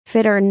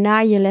 Verder na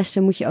je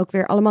lessen moet je ook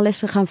weer allemaal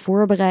lessen gaan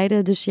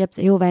voorbereiden, dus je hebt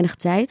heel weinig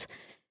tijd.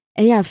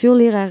 En veel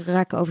leraren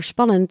raken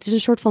overspannen. Het is een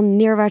soort van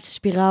neerwaartse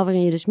spiraal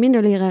waarin je dus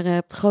minder leraren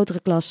hebt,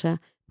 grotere klassen,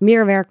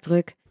 meer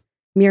werkdruk,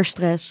 meer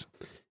stress.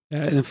 Ja,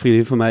 en een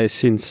vriendin van mij is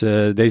sinds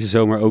deze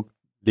zomer ook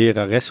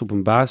lerares op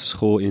een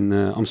basisschool in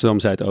Amsterdam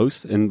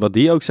Zuidoost. En wat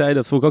die ook zei,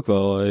 dat vond ik ook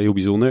wel heel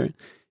bijzonder.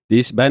 Die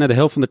is bijna de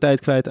helft van de tijd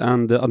kwijt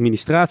aan de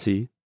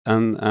administratie.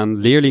 Aan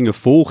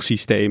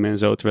leerlingenvolgsystemen en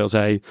zo, terwijl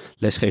zij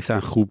lesgeeft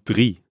aan groep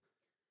 3.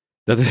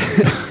 Dat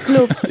is,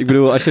 klopt. Ik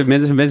bedoel, als je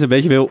mensen een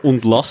beetje wil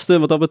ontlasten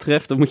wat dat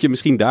betreft, dan moet je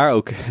misschien daar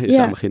ook eens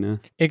aan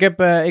beginnen. Ik heb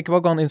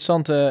ook al een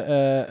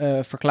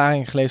interessante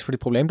verklaring gelezen voor dit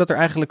probleem. Dat er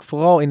eigenlijk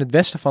vooral in het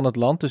westen van het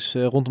land, dus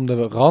rondom de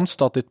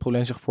Randstad, dit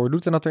probleem zich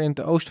voordoet. En dat er in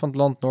het oosten van het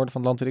land, noorden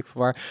van het land, weet ik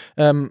veel waar,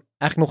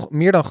 eigenlijk nog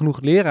meer dan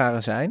genoeg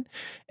leraren zijn.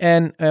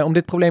 En om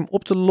dit probleem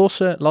op te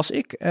lossen, las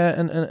ik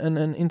een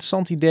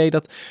interessant idee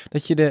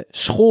dat je de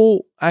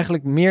school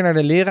eigenlijk meer naar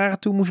de leraren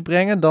toe moest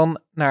brengen dan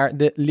naar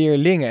de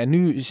leerlingen. En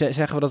nu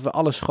zeggen we dat we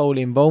alle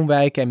scholen in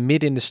woonwijken en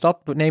midden in de stad,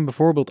 neem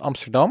bijvoorbeeld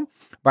Amsterdam,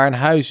 waar een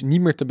huis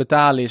niet meer te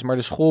betalen is, maar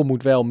de school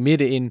moet wel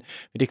midden in,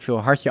 weet ik veel,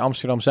 hartje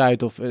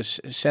Amsterdam-Zuid of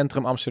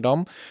centrum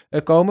Amsterdam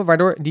komen,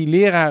 waardoor die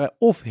leraren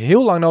of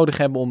heel lang nodig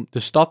hebben om de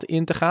stad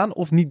in te gaan,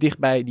 of niet dicht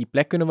bij die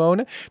plek kunnen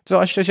wonen. Terwijl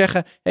als je zou zeggen,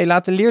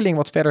 laat de leerling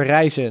wat verder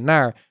reizen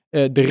naar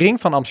de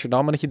ring van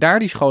Amsterdam en dat je daar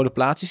die scholen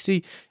plaatst,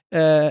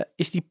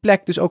 is die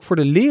plek dus ook voor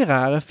de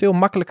leraren veel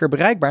makkelijker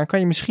bereikbaar. En kan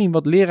je misschien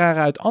wat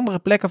leraren uit andere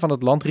plekken van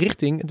het land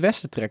richting het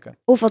westen trekken.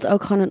 Of wat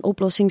ook gewoon een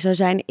oplossing zou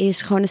zijn,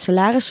 is gewoon de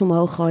salaris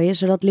omhoog gooien,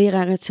 zodat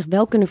leraren het zich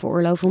wel kunnen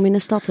veroorloven om in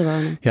een stad te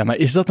wonen. Ja, maar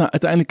is dat nou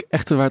uiteindelijk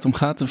echt waar het om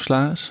gaat, een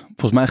salaris?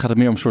 Volgens mij gaat het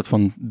meer om een soort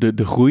van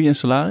de groei in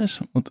salaris.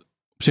 Want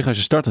op zich, als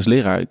je start als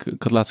leraar, ik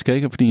had laatst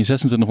gekeken, verdien je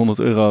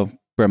 €2600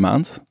 per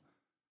maand.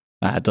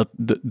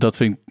 Dat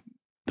vind ik,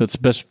 dat is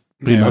best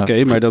prima. Ja,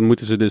 Oké, maar dan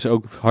moeten ze dus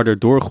ook harder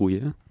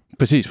doorgroeien.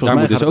 Precies, volgens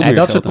mij dus ook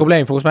dat is het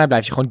probleem. Volgens mij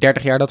blijf je gewoon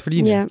 30 jaar dat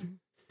verdienen. Ja.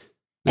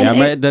 Ja,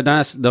 maar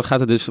daarnaast dan gaat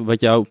het dus,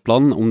 wat jouw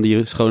plan om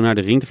die scholen naar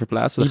de ring te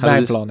verplaatsen. Niet dan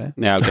gaat mijn het plan,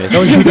 hè? Ja, oké.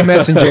 Don't shoot the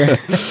messenger.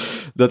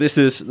 Dat is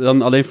dus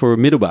dan alleen voor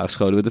middelbare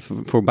scholen.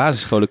 Voor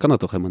basisscholen kan dat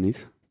toch helemaal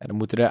niet? Ja, dan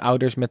moeten de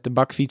ouders met de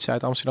bakfiets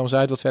uit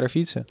Amsterdam-Zuid wat verder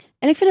fietsen.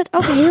 En ik vind het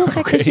ook heel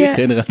gek dat je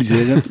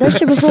generaliserend. Dat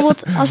je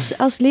bijvoorbeeld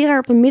als leraar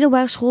op een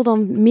middelbare school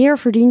dan meer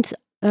verdient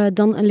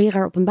dan een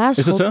leraar op een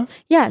basisschool. Is dat zo?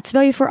 Ja,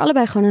 terwijl je voor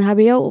allebei gewoon een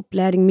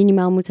hbo-opleiding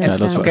minimaal moet hebben. Ja,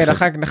 dat is gedaan.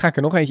 Oké, dan ga ik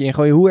er nog eentje in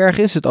gooien. Hoe erg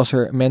is het als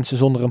er mensen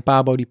zonder een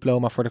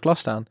PABO-diploma voor de klas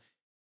staan?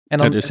 En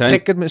dan trek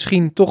ik het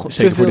misschien toch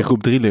zeker te voor die veel...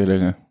 groep 3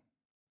 leerlingen.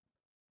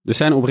 Er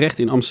zijn oprecht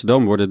in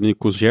Amsterdam worden nu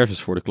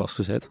conciërges voor de klas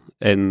gezet.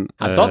 En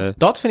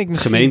dat vind ik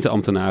misschien...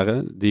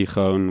 gemeenteambtenaren die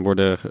gewoon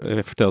worden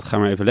verteld, ga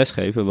maar even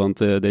lesgeven, want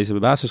deze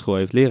basisschool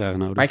heeft leraren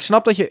nodig. Maar ik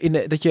snap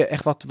dat je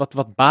echt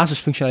wat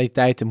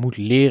basisfunctionaliteiten moet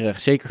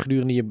leren. Zeker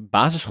gedurende je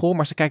basisschool. Maar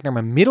als ik kijk naar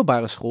mijn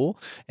middelbare school,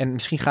 en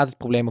misschien gaat het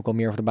probleem ook wel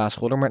meer over de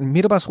basisschool, maar in de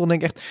middelbare school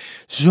denk ik echt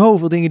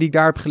zoveel dingen die ik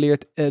daar heb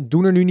geleerd,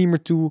 doen er nu niet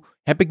meer toe.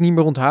 heb ik niet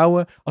meer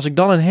onthouden. Als ik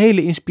dan een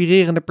hele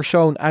inspirerende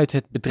persoon uit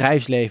het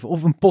bedrijfsleven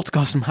of een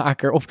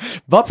podcastmaker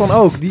of wat dan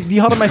ook, die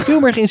hadden mij veel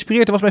meer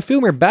geïnspireerd. Er was mij veel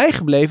meer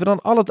bijgebleven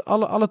dan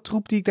alle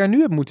troep die ik daar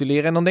nu heb moeten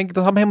leren. En dan denk ik,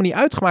 dat had me helemaal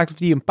niet uitgemaakt of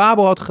die een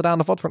pabo had gedaan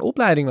of wat voor een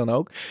opleiding dan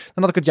ook.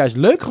 Dan had ik het juist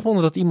leuk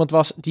gevonden dat iemand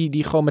was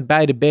die gewoon met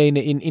beide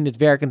benen in het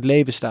werkend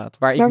leven staat.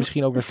 Waar ik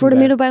misschien ook weer voor de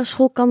middelbare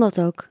school kan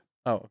dat ook.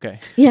 Oh, oké.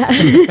 Ja,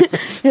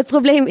 het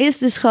probleem is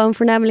dus gewoon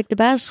voornamelijk de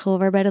basisschool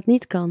waarbij dat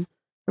niet kan.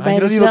 Had je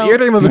dat niet wat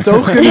eerder in mijn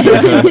betoog kunnen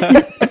zeggen?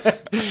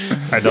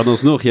 Maar dan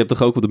alsnog, je hebt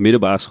toch ook op de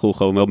middelbare school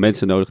gewoon wel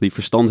mensen nodig die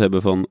verstand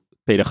hebben van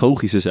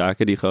pedagogische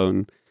zaken, die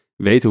gewoon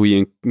weten hoe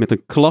je met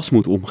een klas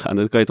moet omgaan.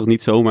 Dat kan je toch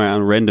niet zomaar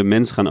aan random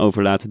mensen gaan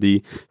overlaten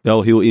die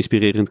wel heel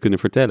inspirerend kunnen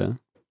vertellen.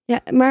 Ja,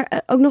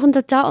 maar ook nog een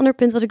totaal ander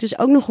punt wat ik dus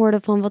ook nog hoorde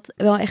van wat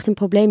wel echt een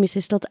probleem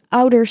is dat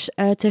ouders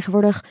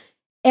tegenwoordig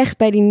echt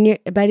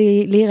bij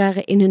die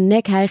leraren in hun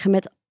nek hijgen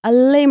met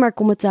alleen maar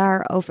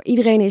commentaar over.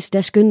 Iedereen is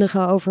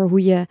deskundige over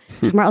hoe je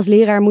zeg maar als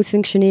leraar moet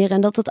functioneren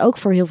en dat ook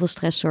voor heel veel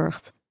stress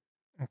zorgt.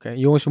 Oké,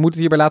 jongens, we moeten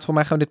het hierbij laten. Voor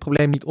mij gaan we dit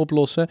probleem niet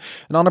oplossen.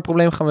 Een ander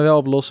probleem gaan we wel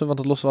oplossen, want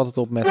dat lossen we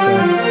altijd op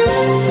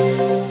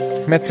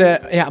met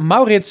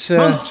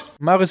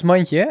Maurits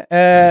Mandje.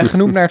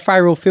 Genoemd naar het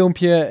viral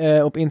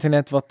filmpje op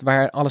internet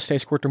waar alles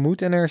steeds korter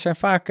moet. En er zijn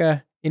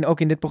vaak ook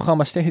in dit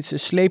programma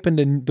steeds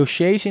slepende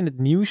dossiers in het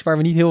nieuws waar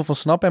we niet heel veel van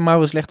snappen. En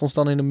Maurits legt ons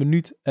dan in een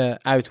minuut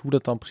uit hoe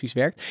dat dan precies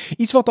werkt.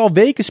 Iets wat al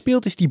weken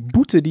speelt is die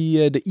boete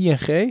die de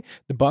ING,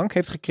 de bank,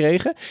 heeft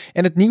gekregen.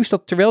 En het nieuws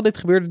dat terwijl dit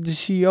gebeurde de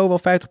CEO wel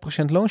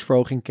 50%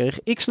 loonsverhoging kreeg.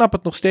 Ik snap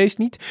het nog steeds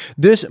niet.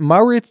 Dus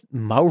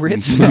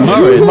Maurits,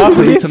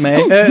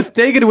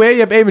 take it away, je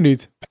hebt 1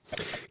 minuut.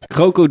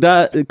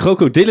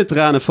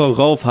 Krokodillentranen van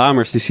Ralf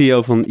Hamers, de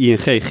CEO van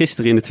ING,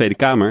 gisteren in de Tweede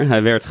Kamer.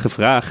 Hij werd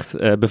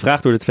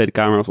bevraagd door de Tweede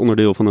Kamer als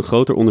onderdeel van een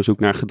groter onderzoek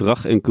naar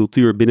gedrag en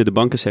cultuur binnen de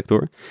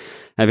bankensector.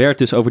 Hij werd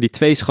dus over die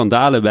 2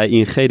 schandalen bij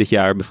ING dit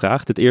jaar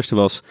bevraagd. Het eerste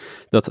was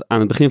dat aan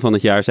het begin van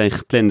het jaar zijn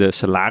geplande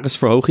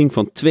salarisverhoging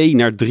van 2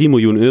 naar 3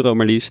 miljoen euro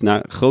maar liefst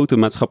na grote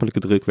maatschappelijke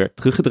druk werd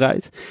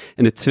teruggedraaid.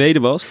 En het tweede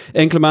was,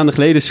 enkele maanden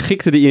geleden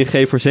schikte de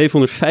ING voor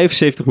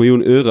 775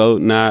 miljoen euro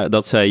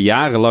nadat zij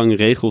jarenlang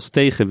regels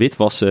tegen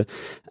witwassen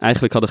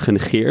eigenlijk hadden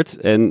genegeerd.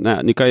 En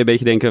nu kan je een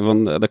beetje denken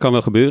van dat kan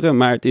wel gebeuren,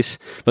 maar het is,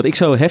 wat ik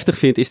zo heftig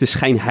vind is de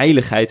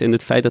schijnheiligheid en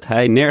het feit dat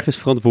hij nergens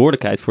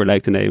verantwoordelijkheid voor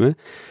lijkt te nemen.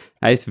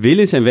 Hij heeft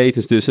willens en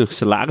wetens dus een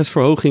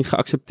salarisverhoging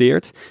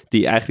geaccepteerd,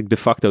 die eigenlijk de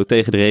facto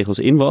tegen de regels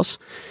in was.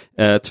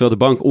 Terwijl de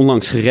bank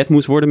onlangs gered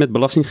moest worden met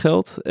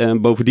belastinggeld.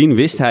 Bovendien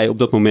wist hij op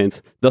dat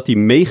moment dat die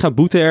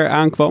megaboete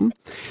eraan kwam.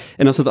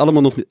 En als dat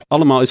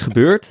allemaal is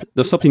gebeurd,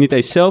 dan stapt hij niet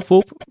eens zelf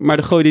op, maar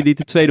dan gooide hij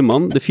de tweede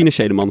man, de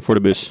financiële man, voor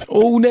de bus.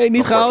 Oh nee,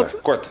 niet gehaald.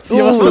 Kort.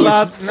 Je was te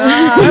laat.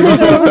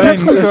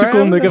 Een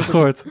seconde, ik heb het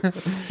gehoord.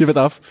 Je bent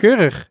af.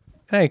 Keurig.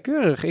 Nee,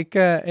 keurig.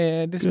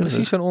 Dit is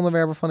precies zo'n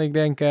onderwerp waarvan ik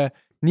denk,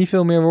 niet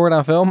veel meer woorden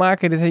aan vuil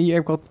maken. Hier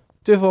heb ik al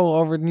te veel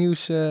over het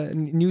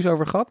nieuws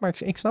over gehad, maar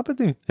ik snap het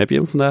nu. Heb je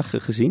hem vandaag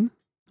gezien?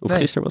 Of nee.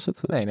 Gisteren was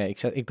het? Nee,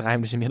 ik draai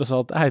hem dus inmiddels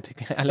altijd uit.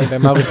 Alleen bij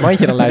Maurits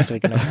Mandje dan luister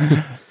ik er nog.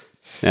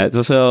 Ja,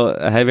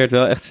 hij werd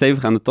wel echt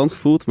stevig aan de tand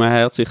gevoeld, maar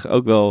hij had zich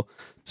ook wel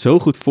zo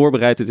goed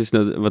voorbereid. Het is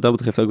wat dat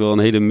betreft ook wel een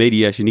hele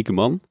mediagenieke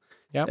man.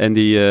 Ja. En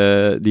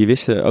die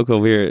wisten ook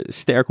wel weer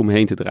sterk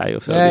omheen te draaien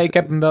of zo. Ja, dus, ik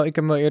heb hem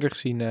wel eerder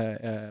gezien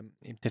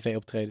in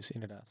tv-optredens,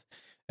 inderdaad.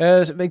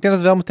 Ik denk dat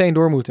we wel meteen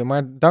door moeten,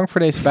 maar dank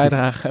voor deze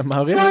bijdrage,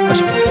 Maurits.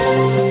 Alsjeblieft.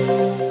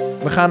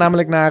 We gaan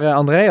namelijk naar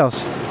Andreas.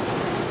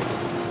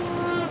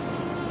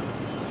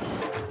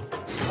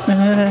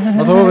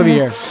 Wat horen we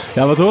hier?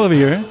 Ja, wat horen we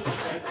hier?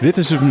 Dit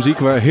is de muziek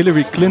waar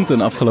Hillary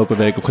Clinton afgelopen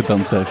week op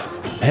gedanst heeft.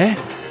 Hè?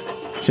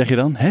 Zeg je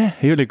dan?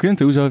 Hillary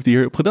Clinton, hoezo heeft hij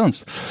hier op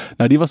gedanst?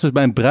 Nou, die was dus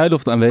bij een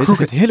bruiloft aanwezig.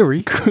 Crooked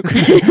Hillary?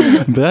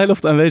 Een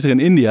bruiloft aanwezig in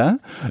India.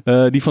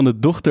 Die van de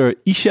dochter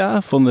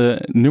Isha van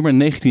de nummer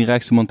 19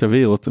 rijkste man ter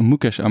wereld,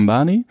 Mukesh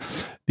Ambani.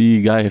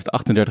 Die guy heeft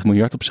 38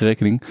 miljard op zijn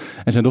rekening.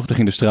 En zijn dochter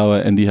ging dus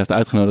trouwen en die heeft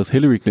uitgenodigd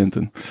Hillary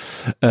Clinton.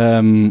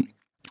 Nou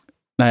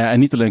ja, en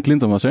niet alleen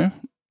Clinton was er.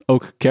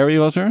 Ook Kerry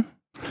was er.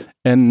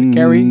 En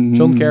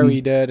John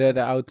Kerry,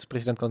 de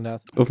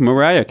oud-presidentkandidaat. Of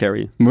Mariah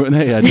Carey.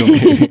 Nee, ja, John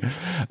Kerry.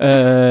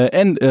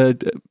 En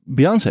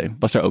Beyoncé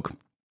was er ook.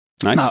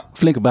 Nice. Nou,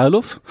 flinke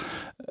bruiloft.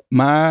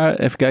 Maar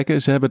even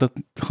kijken, ze hebben dat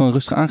gewoon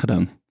rustig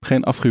aangedaan.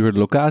 Geen afgehuurde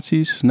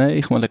locaties.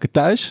 Nee, gewoon lekker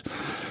thuis.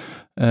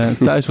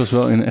 Thuis was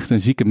wel echt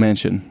een zieke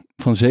mansion.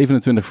 Van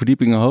 27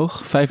 verdiepingen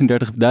hoog.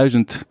 35.000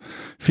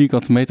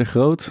 vierkante meter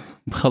groot.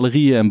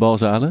 Galerieën en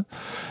balzalen.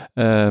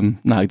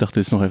 Nou, ik dacht,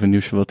 dit is nog even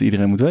nieuws wat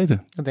iedereen moet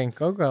weten. Dat denk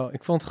ik ook wel.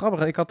 Ik vond het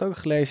grappig. Ik had het ook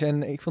gelezen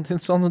en ik vond het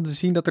interessant om te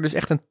zien dat er dus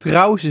echt een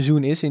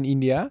trouwseizoen is in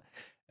India.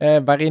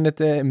 Waarin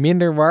het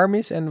minder warm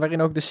is en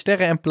waarin ook de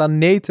sterren en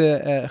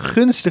planeten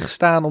gunstig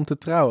staan om te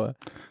trouwen.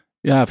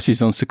 Ja, precies.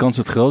 Dan is de kans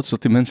het grootst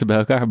dat die mensen bij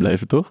elkaar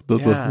bleven, toch?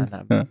 Dat was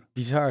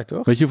bizar,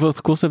 toch? Weet je hoeveel het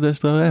gekost heeft deze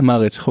trouw?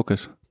 Maurits,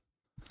 gokkers.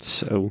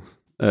 Zo.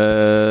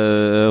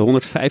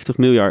 150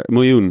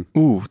 miljoen.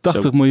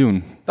 80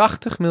 miljoen.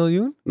 80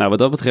 miljoen? Nou, wat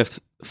dat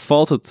betreft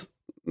valt het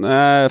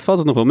Valt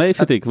het nog wel mee,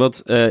 vind ik.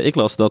 Want ik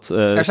las dat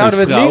Daar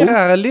zouden we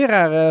het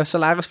leraren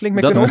salaris flink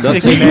mee kunnen dat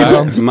opkrikken in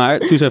Nederland. Maar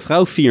toen zijn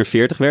vrouw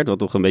 44 werd, wat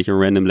toch een beetje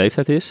een random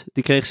leeftijd is,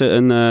 die kreeg ze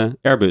een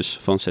Airbus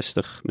van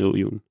 60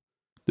 miljoen.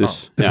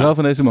 Dus, De vrouw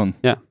van deze man?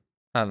 Ja.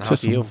 Nou, dan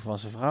houdt hij heel veel van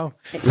zijn vrouw.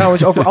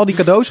 Trouwens, over al die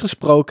cadeaus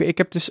gesproken. Ik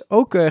heb dus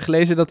ook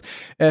gelezen dat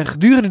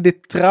gedurende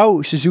dit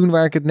trouwseizoen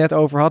waar ik het net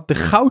over had, de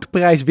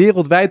goudprijs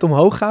wereldwijd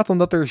omhoog gaat,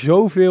 omdat er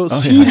zoveel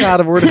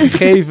sieraden worden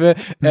gegeven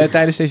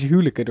tijdens deze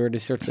huwelijken door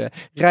dit soort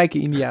rijke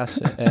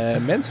Indiaanse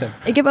mensen.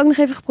 Ik heb ook nog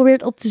even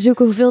geprobeerd op te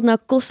zoeken hoeveel het nou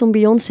kost om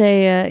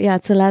Beyoncé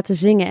te laten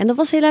zingen. En dat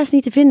was helaas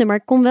niet te vinden, maar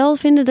ik kon wel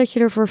vinden dat je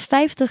er voor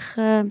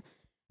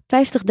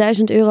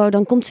 €50.000,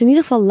 dan komt ze in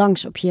ieder geval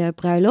langs op je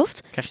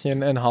bruiloft. Krijg je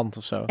een hand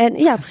of zo? En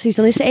ja, precies,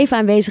 dan is ze even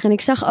aanwezig. En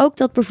ik zag ook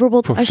dat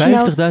bijvoorbeeld... Voor als €50.000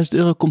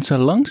 komt ze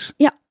langs?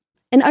 Ja,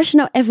 en als je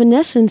nou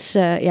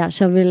Evanescence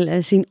zou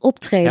willen zien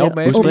optreden... Help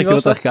me, hoe spreek je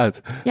dat eigenlijk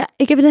uit? Ja,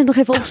 ik heb het net nog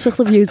even opgezocht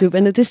op YouTube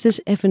en het is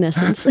dus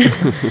Evanescence.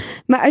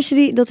 Maar als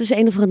je dat is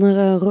een of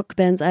andere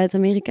rockband uit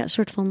Amerika, een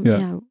soort van...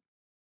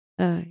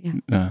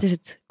 Het is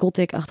het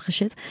gothic-achtige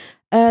shit.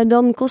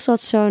 Dan kost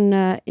dat zo'n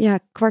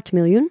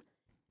 $250.000.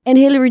 En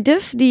Hilary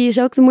Duff, die is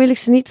ook de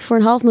moeilijkste niet.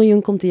 Voor $500.000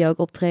 komt die ook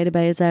optreden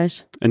bij je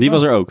thuis. En die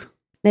was er ook?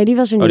 Nee, die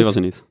was er niet. Oh, die was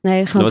er niet.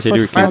 Nee, gewoon was voor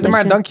het geval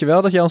Maar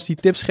dankjewel dat je ons die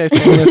tips geeft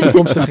voor de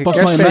toekomstige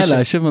Pas maar in mijn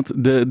lijstje, want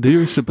de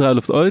duurste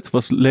bruiloft ooit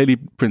was Lady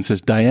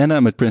Princess Diana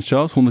met Prins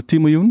Charles, $110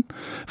 miljoen.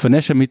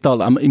 Vanessa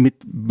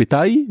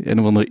Mittai, een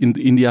of andere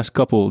India's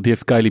couple, die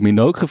heeft Kylie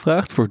Minogue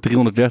gevraagd voor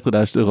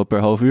 €330.000 per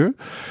half uur.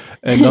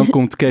 En dan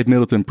komt Kate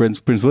Middleton,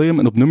 Prins William.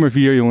 En op nummer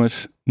 4,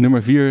 jongens,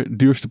 nummer 4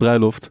 duurste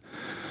bruiloft.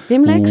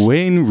 Wim Lex?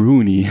 Wayne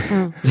Rooney.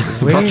 Oh.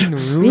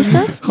 Wie is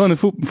dat? Gewoon een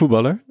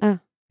voetballer. Oh.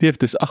 Die heeft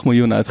dus $8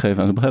 miljoen uitgegeven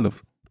aan zijn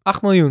bruiloft.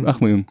 8 miljoen. 8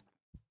 miljoen.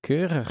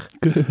 Keurig.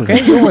 Oké,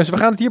 jongens, we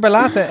gaan het hierbij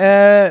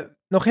laten.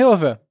 Nog heel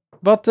even.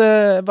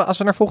 Als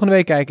we naar volgende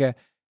week kijken.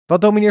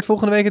 Wat domineert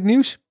volgende week het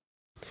nieuws?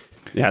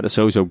 Ja, dat is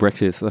sowieso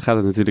Brexit. Daar gaat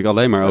het natuurlijk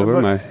alleen maar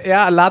over. Maar...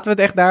 Ja, laten we het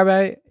echt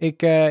daarbij.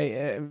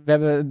 We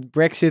hebben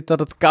Brexit, dat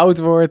het koud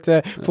wordt.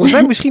 Volgens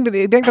mij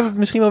ik denk dat het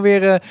misschien wel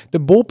weer de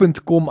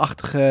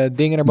bol.com-achtige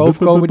dingen naar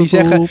boven komen. Die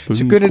zeggen,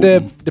 ze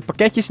kunnen de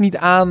pakketjes niet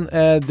aan.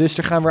 Dus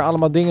er gaan weer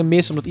allemaal dingen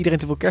mis, omdat iedereen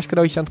te veel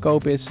kerstcadeautjes aan het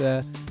kopen is.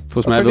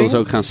 Volgens mij willen ze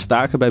ook gaan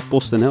staken bij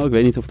PostNL. Ik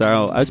weet niet of daar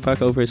al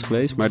uitspraak over is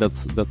geweest. Maar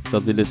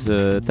dat willen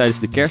ze tijdens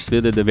de kerst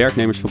willen de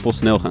werknemers van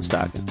PostNL gaan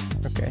staken.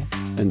 Oké.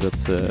 En dat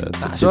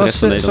zoals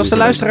de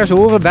luisteraars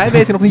horen, wij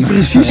weten nog niet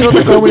precies wat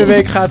de komende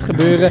week gaat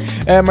gebeuren.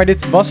 Maar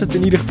dit was het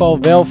in ieder geval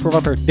wel voor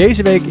wat er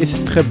deze week is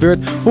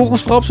gebeurd. Volg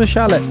ons vooral op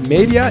sociale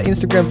media,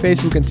 Instagram,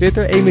 Facebook en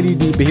Twitter. Emily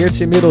die beheert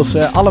ze inmiddels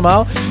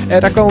allemaal.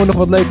 Daar komen nog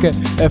wat leuke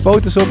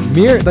foto's op.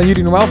 Meer dan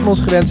jullie normaal van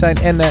ons gewend zijn.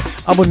 En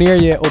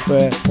abonneer je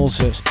op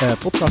onze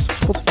podcast op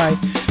Spotify,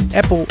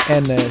 Apple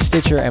en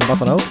Stitcher en wat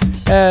dan ook.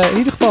 In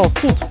ieder geval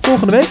tot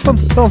volgende week,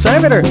 want dan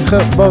zijn we er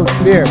gewoon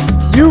weer.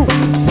 Joe!